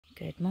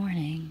Good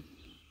morning,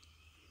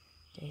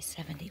 day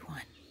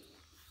 71.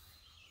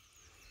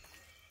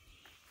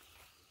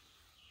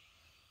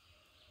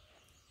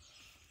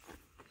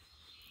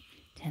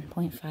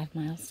 .5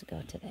 miles to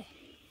go today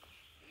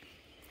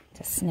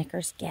to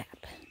Snickers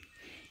Gap,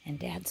 and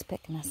Dad's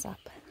picking us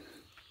up.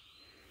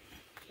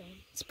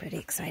 It's pretty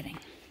exciting.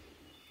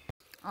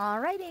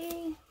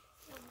 Alrighty,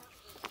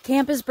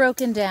 camp is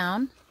broken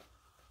down.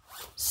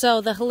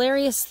 So the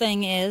hilarious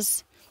thing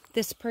is,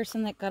 this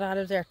person that got out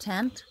of their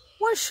tent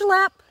was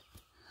Schlep.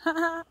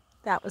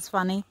 That was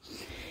funny.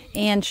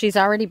 And she's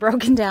already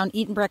broken down,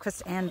 eaten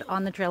breakfast, and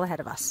on the trail ahead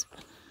of us.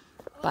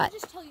 But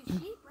just tell you, she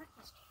ate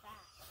breakfast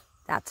fast.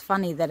 That's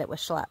funny that it was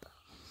Schlep.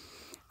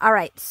 All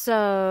right,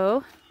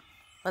 so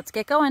let's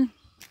get going.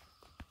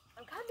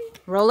 I'm coming.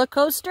 Roller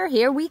coaster,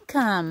 here we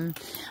come.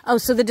 Oh,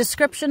 so the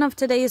description of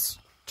today's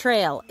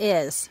trail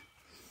is,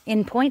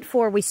 in point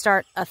 4, we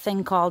start a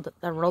thing called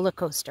the roller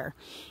coaster.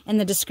 And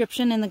the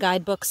description in the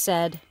guidebook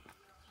said,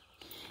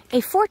 a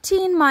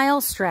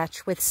 14-mile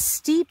stretch with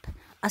steep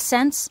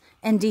ascents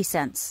and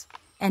descents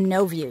and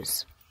no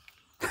views.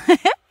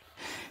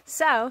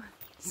 So,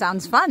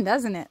 sounds fun,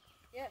 doesn't it?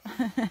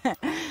 Yeah.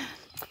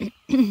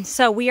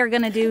 So we are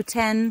going to do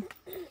 10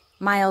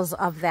 miles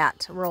of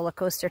that roller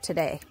coaster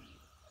today.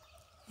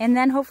 And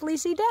then hopefully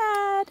see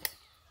Dad.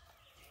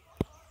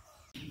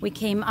 We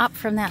came up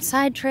from that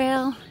side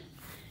trail,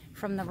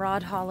 from the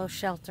Rod Hollow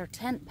Shelter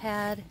tent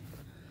pad,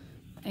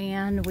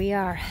 and we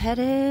are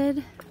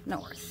headed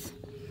north.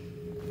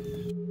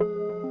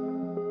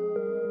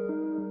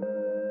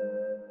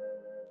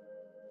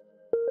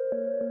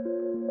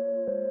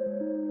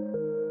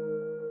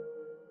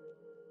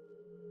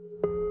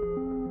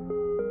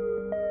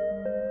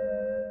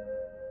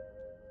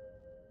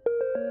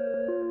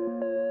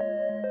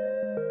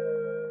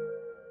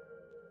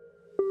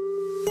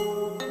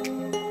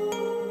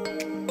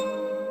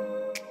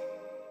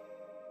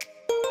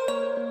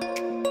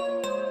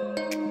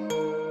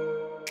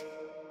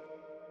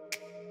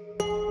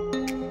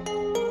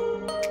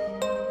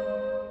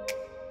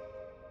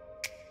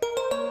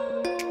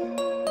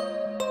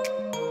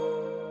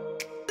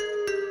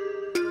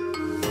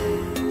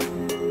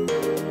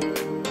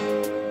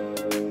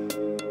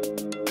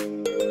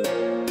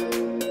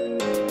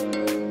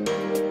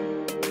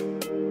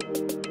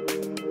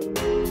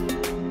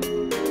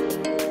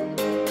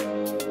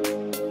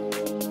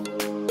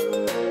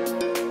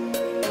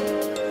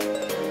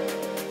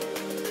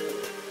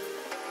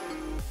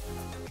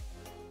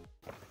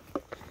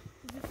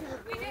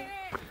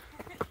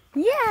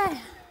 Yeah.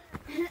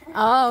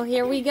 Oh,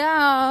 here we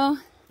go.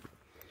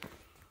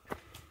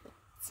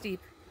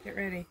 Steep. Get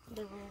ready.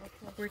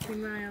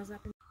 14 miles up.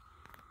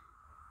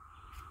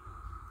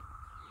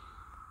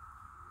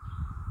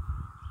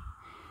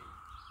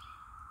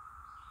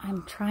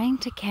 I'm trying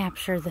to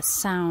capture the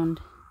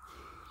sound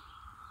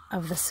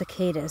of the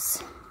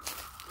cicadas.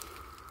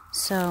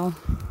 So,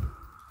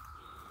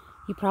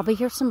 you probably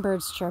hear some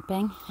birds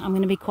chirping. I'm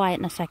going to be quiet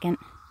in a second.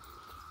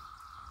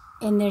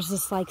 And there's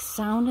this like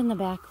sound in the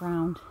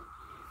background.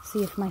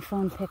 See if my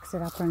phone picks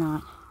it up or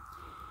not.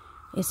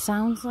 It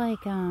sounds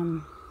like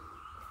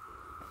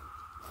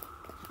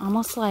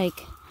almost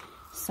like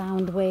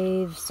sound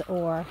waves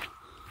or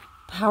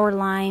power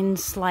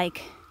lines,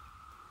 like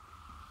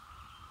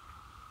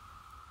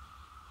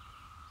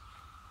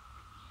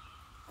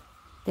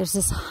there's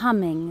this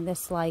humming,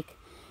 this like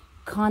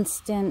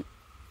constant,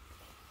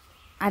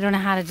 I don't know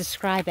how to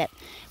describe it,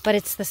 but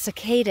it's the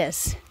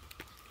cicadas.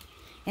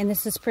 And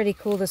this is pretty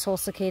cool, this whole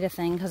cicada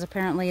thing, because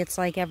apparently it's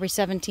like every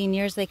 17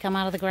 years they come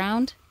out of the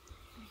ground.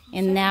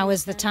 And now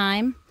is the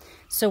time.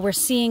 So we're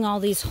seeing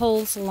all these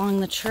holes along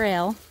the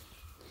trail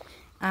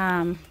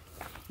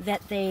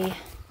that they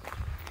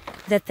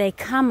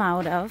come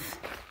out of.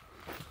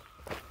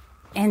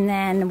 And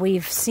then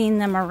we've seen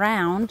them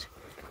around,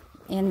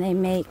 and they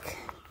make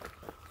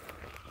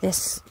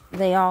this,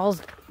 they all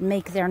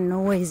make their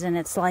noise, and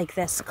it's like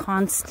this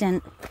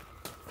constant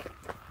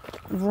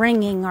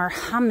ringing or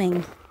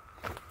humming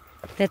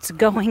that's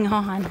going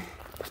on.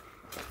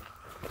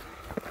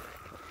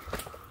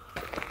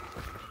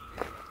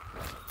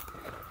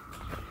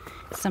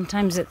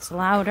 Sometimes it's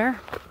louder.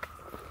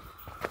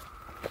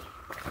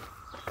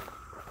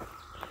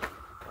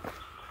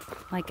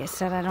 Like I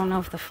said, I don't know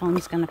if the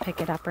phone's going to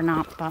pick it up or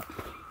not, but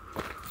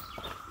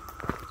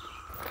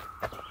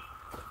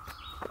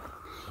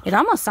it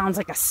almost sounds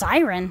like a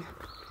siren.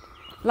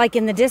 Like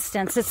in the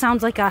distance. It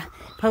sounds like a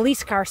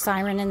police car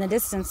siren in the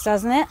distance,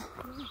 doesn't it?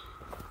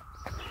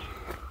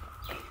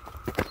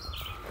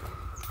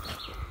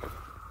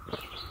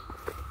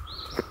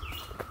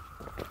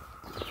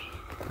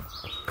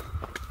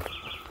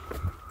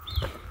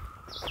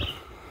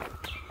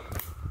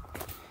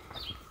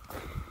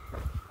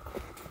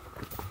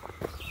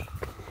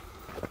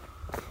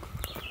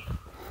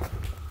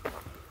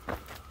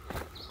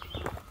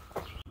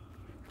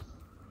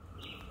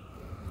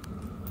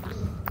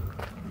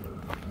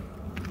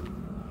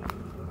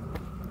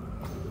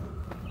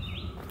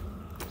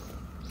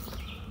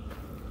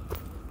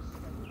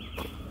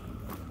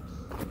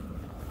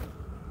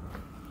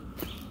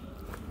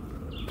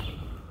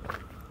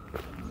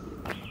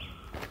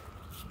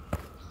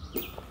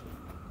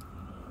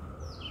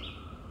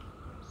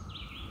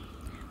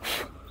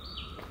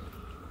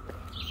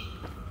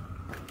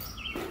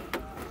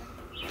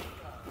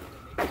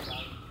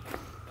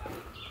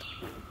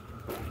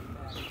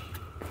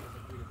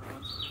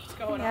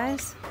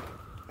 guys.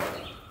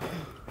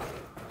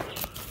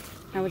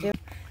 How we doing?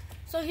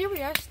 So here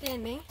we are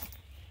standing,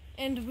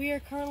 and we are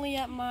currently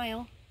at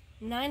mile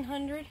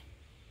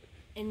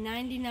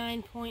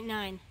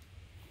 999.9,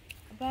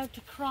 about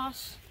to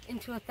cross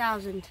into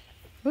 1,000.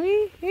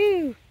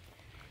 Woohoo!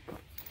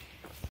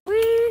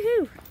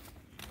 Woohoo!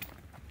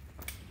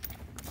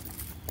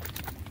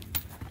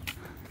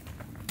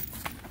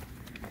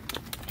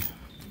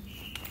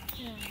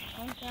 Yeah,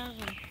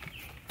 1,000.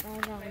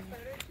 1,000.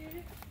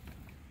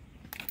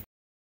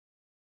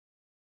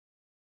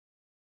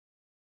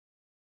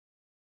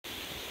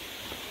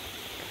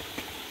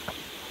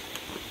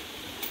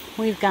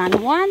 We've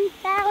gone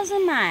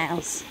 1,000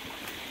 miles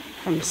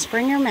from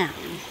Springer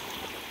Mountain.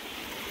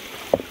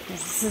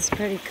 This is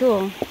pretty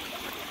cool.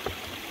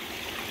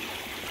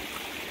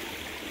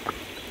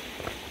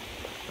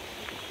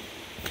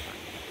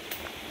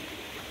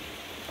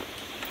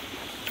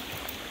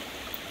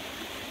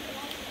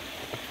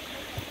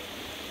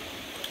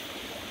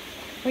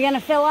 We're gonna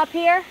fill up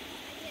here?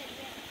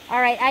 All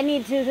right, I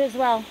need to as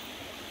well.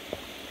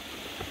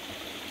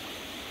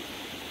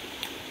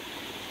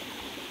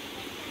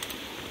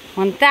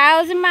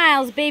 $1,000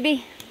 miles,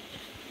 baby.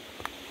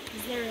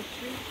 Is there a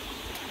tree?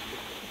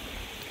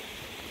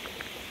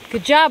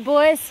 Good job,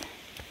 boys.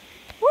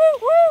 Woo,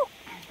 woo.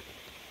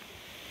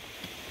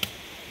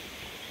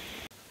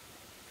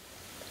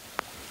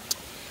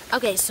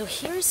 Okay, so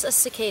here's a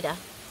cicada.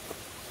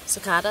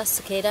 Cicada,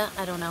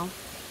 I don't know.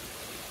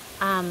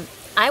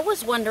 I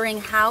was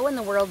wondering how in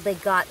the world they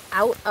got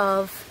out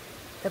of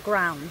the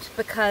ground,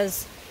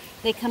 because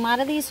they come out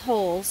of these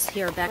holes.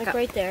 Here, back up.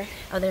 Right there.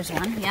 Oh, there's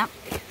one, yep.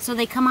 So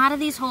they come out of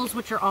these holes,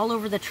 which are all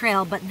over the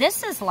trail, but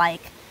this is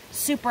like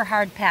super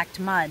hard packed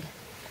mud.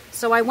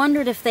 So I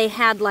wondered if they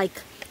had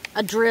like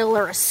a drill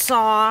or a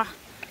saw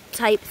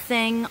type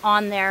thing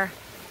on their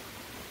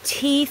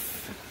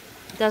teeth.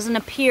 Doesn't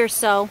appear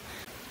so,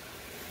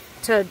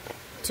 to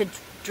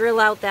drill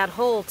out that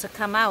hole to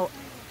come out.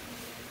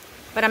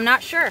 But I'm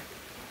not sure.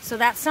 So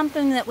that's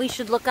something that we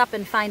should look up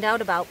and find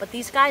out about. But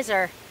these guys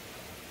are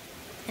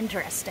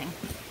interesting.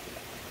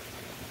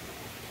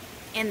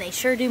 And they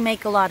sure do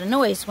make a lot of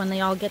noise when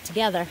they all get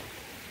together.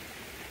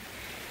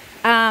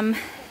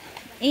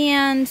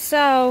 And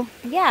so,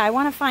 yeah, I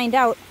want to find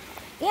out.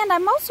 And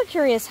I'm also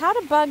curious, how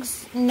do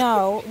bugs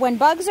know, when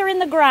bugs are in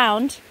the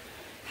ground,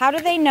 how do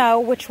they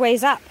know which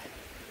way's up?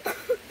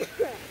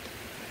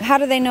 How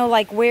do they know,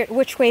 like,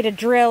 which way to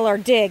drill or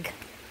dig?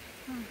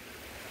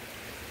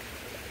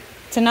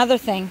 It's another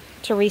thing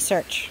to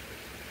research.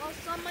 Well,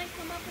 some might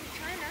come up in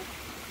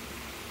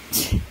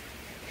China.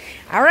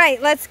 All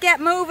right, let's get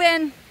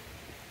moving.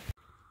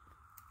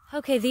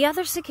 Okay, the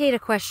other cicada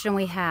question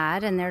we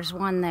had, and there's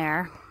one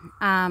there,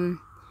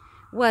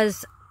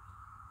 was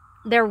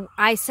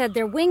I said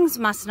their wings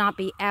must not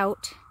be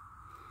out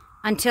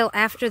until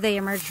after they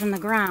emerge from the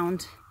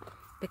ground,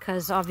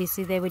 because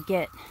obviously they would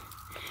get.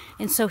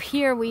 And so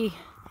here we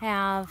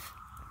have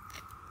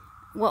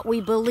what we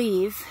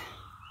believe,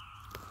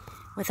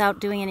 without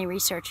doing any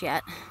research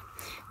yet,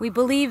 we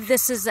believe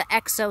this is the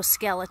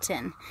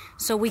exoskeleton.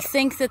 So we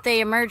think that they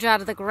emerge out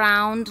of the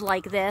ground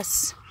like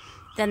this,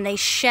 then they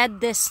shed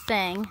this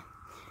thing.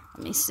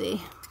 Let me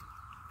see.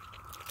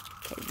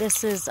 Okay,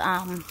 this is,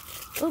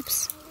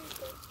 oops.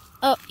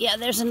 Oh, yeah,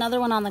 there's another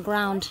one on the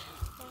ground.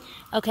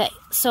 Okay,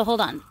 so hold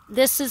on.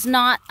 This is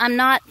not, I'm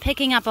not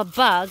picking up a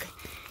bug.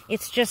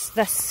 It's just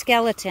the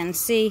skeleton.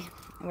 See,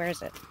 where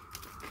is it?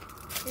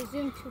 You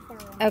zoomed too far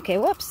away. Okay,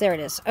 whoops, there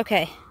it is.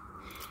 Okay.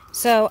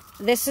 So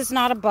this is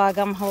not a bug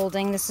I'm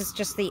holding. This is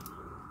just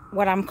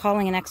what I'm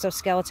calling an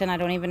exoskeleton. I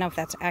don't even know if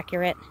that's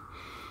accurate.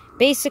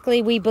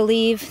 Basically, we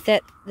believe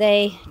that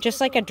they, just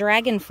like a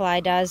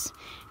dragonfly does,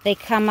 they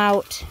come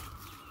out,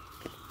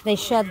 they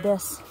shed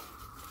this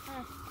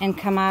and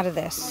come out of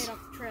this. Right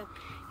off the trail.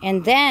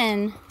 And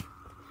then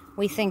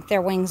we think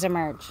their wings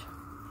emerge.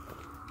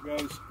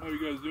 Guys, how you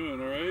guys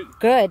doing? All right?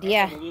 Good,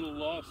 yeah. I'm a little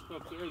lost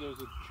up there.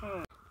 There's a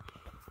turn.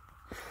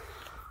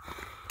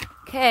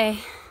 Okay.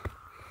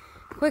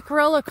 Quick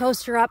roller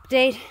coaster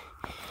update.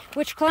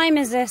 Which climb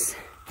is this?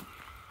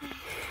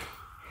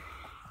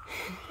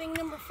 Thing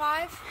number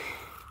 5.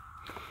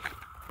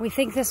 We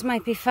think this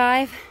might be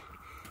 5.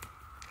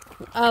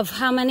 Of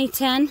how many?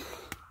 10?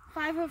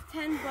 5 of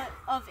 10, but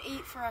of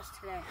 8 for us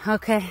today.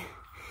 Okay.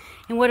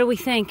 And what do we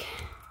think?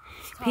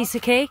 Piece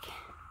of cake?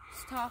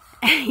 It's tough.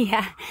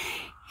 Yeah.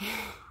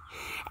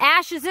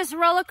 Ash, is this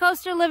roller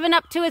coaster living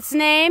up to its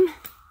name?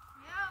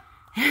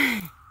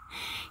 Yeah.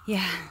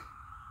 Yeah.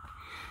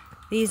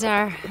 These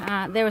are,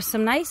 there was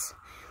some nice,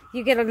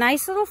 you get a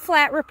nice little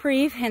flat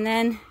reprieve, and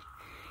then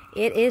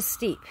it is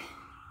steep.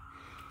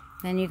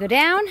 Then you go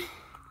down,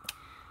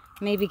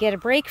 maybe get a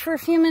break for a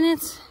few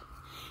minutes,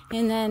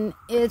 and then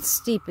it's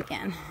steep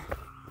again.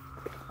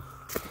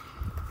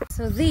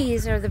 So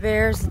these are the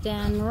Bears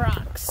Den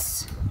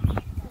rocks.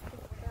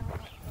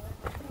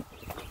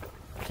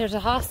 There's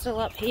a hostel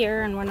up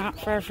here, and we're not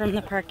far from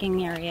the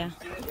parking area.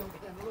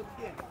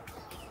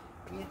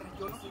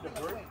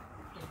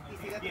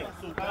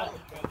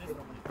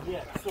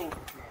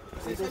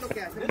 This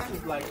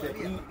is like the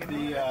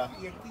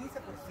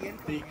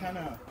kind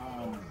of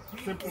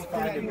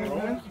simplified the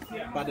drawing,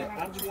 but the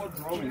actual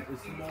drawing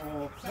is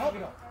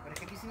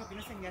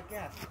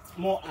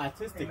more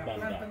artistic than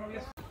that.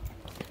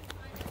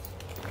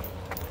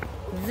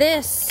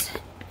 This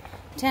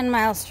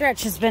 10-mile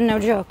stretch has been no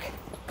joke.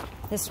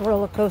 This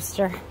roller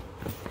coaster.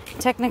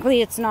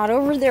 Technically, it's not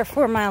over. There are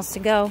 4 miles to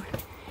go,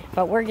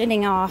 but we're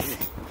getting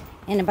off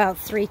in about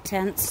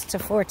 3/10 to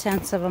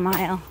 4/10 of a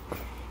mile.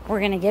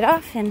 We're gonna get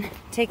off and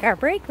take our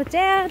break with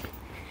Dad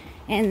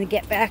and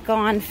get back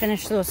on,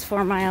 finish those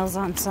 4 miles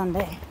on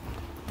Sunday.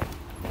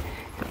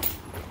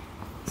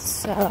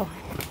 So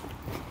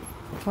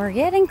we're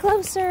getting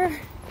closer.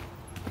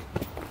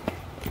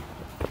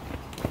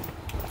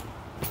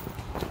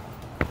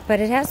 But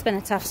it has been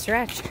a tough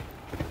stretch.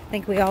 I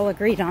think we all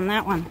agreed on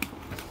that one.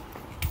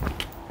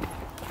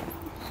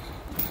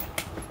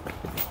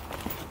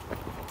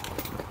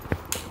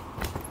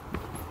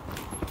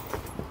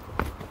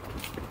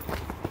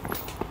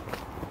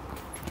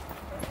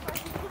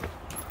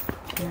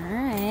 All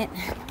right.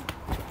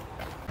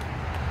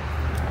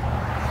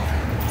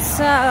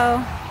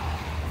 So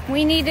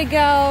we need to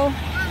go.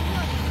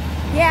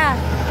 Yeah,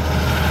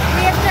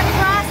 we have to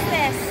cross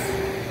this.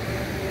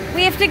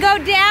 We have to go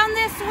down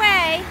this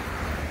way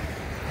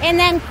and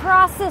then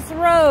cross this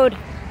road.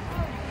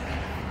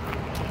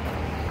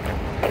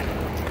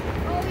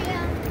 Oh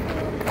yeah.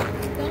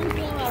 Don't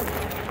blow out.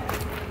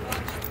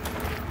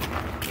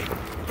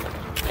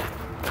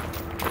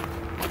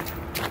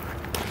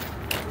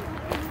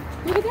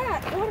 Look at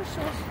that water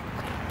source.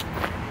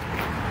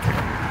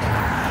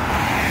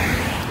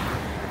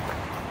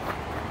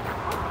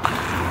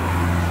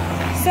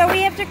 So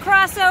we have to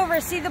cross over.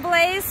 See the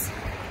blaze?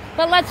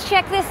 But let's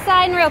check this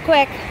sign real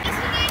quick.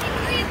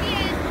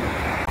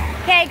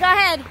 Okay, go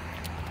ahead.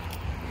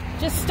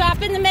 Just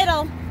stop in the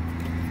middle.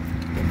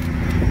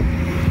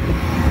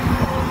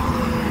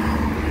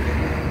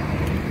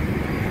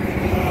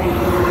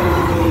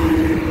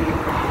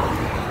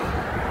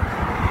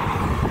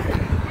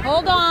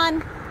 Hold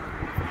on.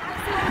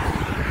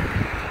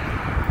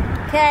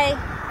 Okay.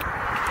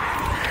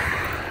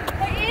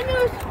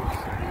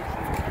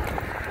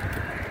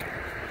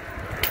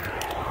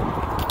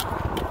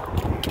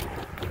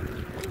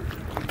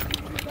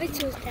 Wait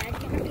till his dad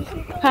can be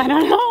here. I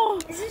don't know.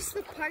 Is this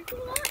the parking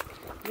lot?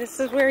 This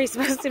is where he's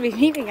supposed to be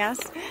meeting us.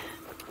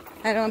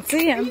 I don't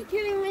see Are you him.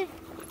 kidding me?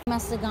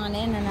 Must have gone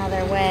in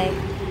another way.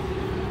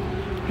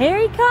 Here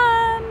he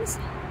comes.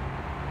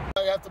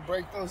 You have to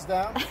break those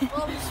down.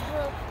 Well, just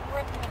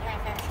rip them in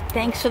half.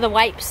 Thanks for the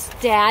wipes,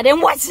 Dad.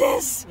 And what's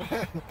this?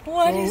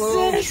 What is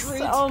little this?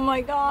 treat. Oh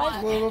my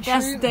God. Little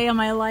Best treat. day of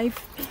my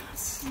life.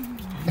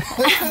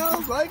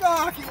 Sounds like a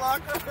hockey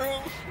locker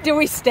room. Do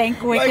we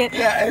stink wicked? Like,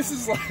 yeah, this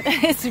is like.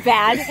 It's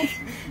bad.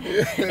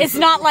 It's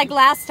not like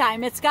last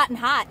time. It's gotten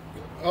hot.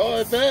 Oh,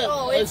 I bet.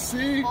 I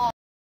see.